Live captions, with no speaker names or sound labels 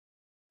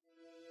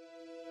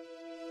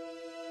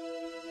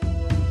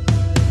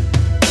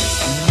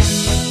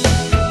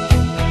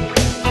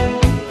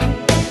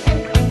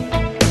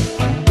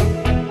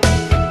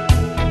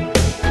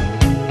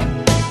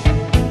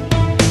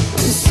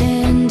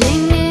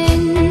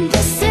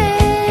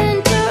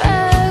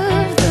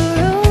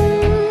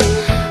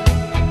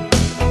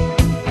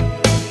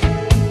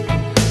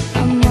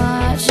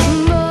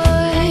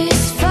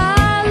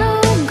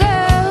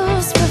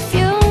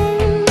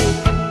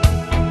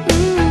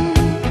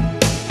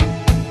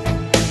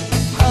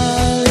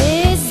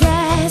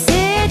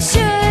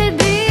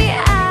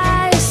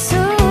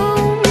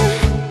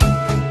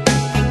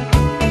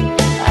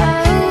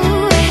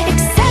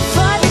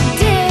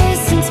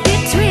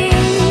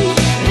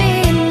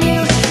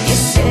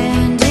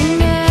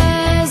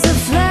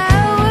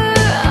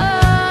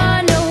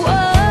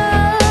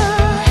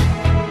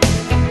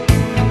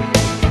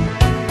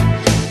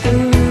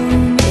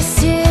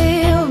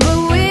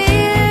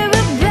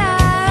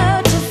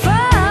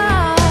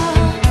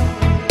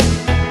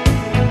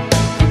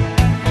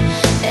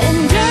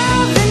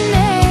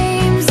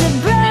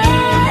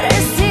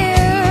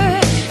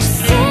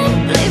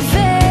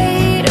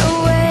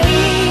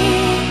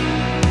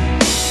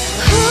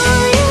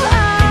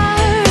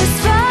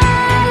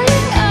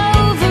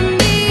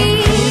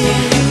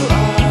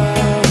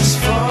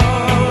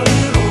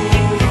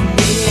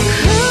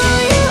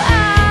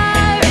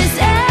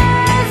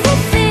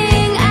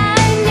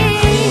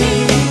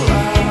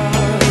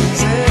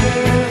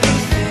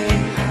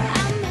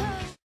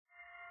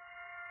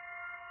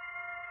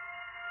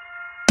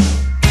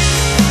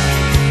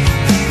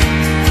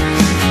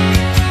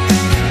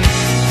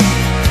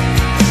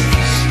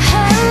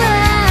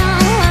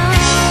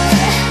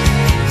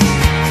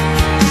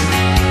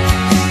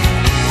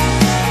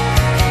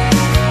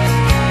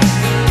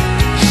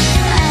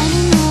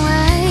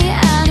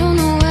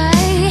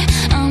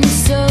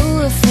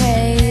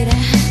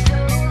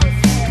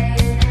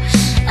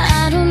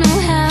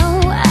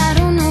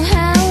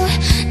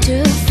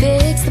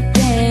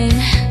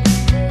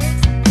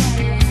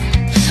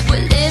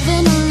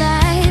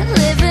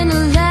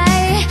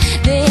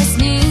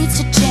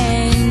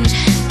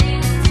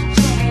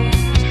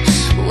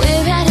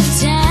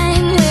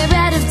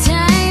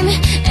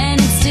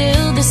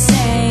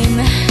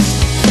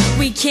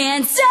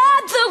can't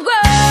stop the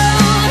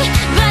world,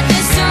 but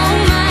there's so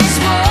much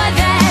more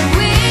that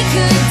we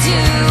could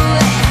do.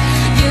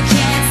 You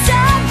can't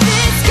stop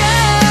this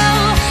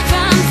girl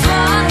from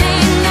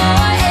falling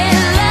more in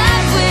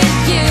love with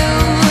you.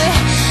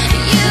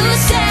 You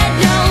said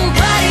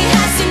nobody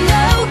has to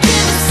know,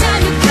 give us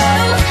time to go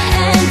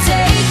and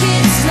take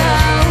it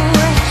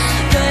slow.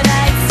 But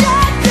I'd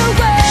stop the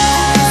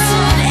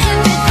world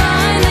if it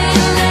finally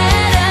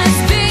let us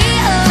be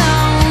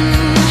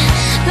alone.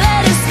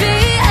 Let us be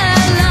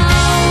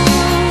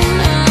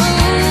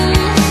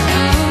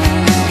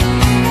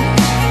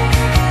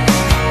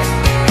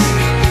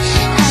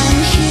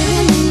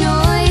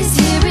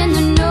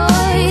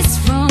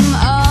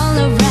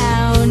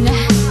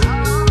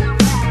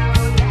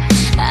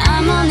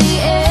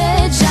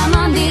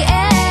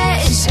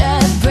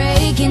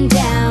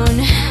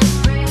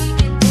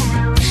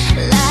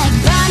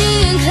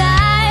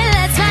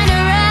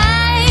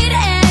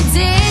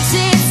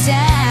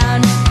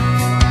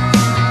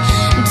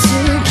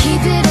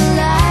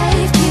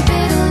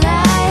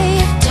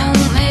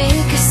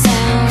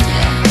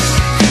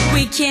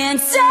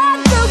can't stop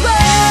the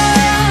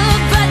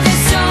world, but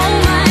there's so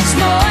much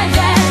more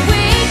that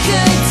we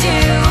could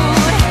do.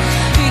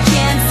 We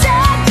can't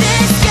stop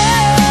this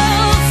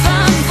girl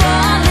from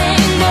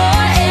falling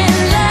more in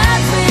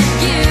love with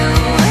you.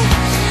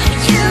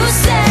 You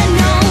said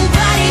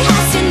nobody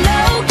has to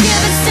know,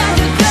 give us time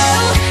to go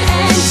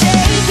and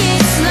take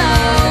it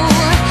slow.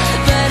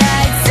 But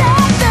I'd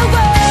stop the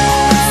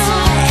world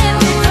if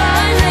we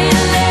finally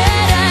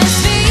let us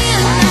be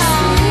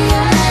alone.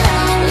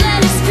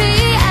 Let us be.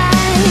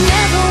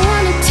 Never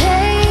wanna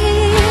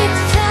take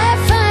that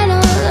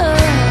final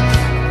look.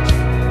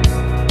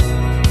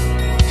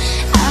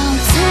 I'll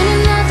turn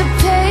another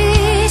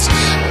page,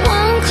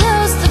 won't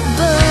close the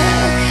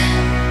book.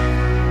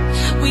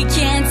 We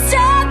can't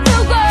stop the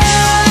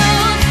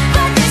world,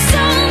 but there's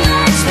so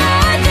much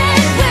more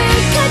that we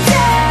could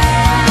do.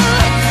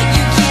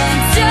 You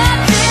can't stop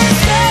this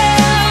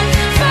girl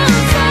from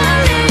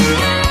falling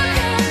more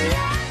in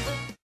love.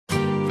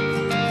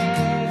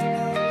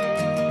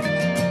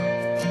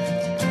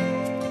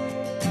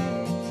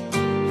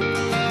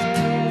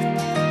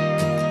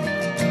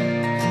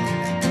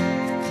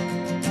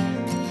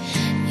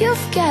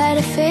 You've got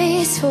a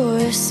face for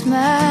a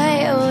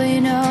smile,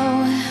 you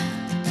know.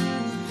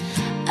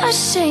 A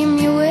shame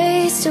you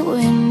waste it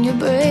when you're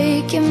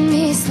breaking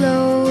me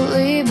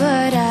slowly.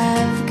 But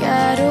I've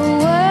got a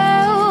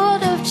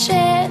world of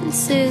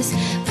chances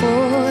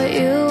for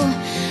you.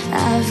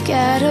 I've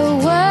got a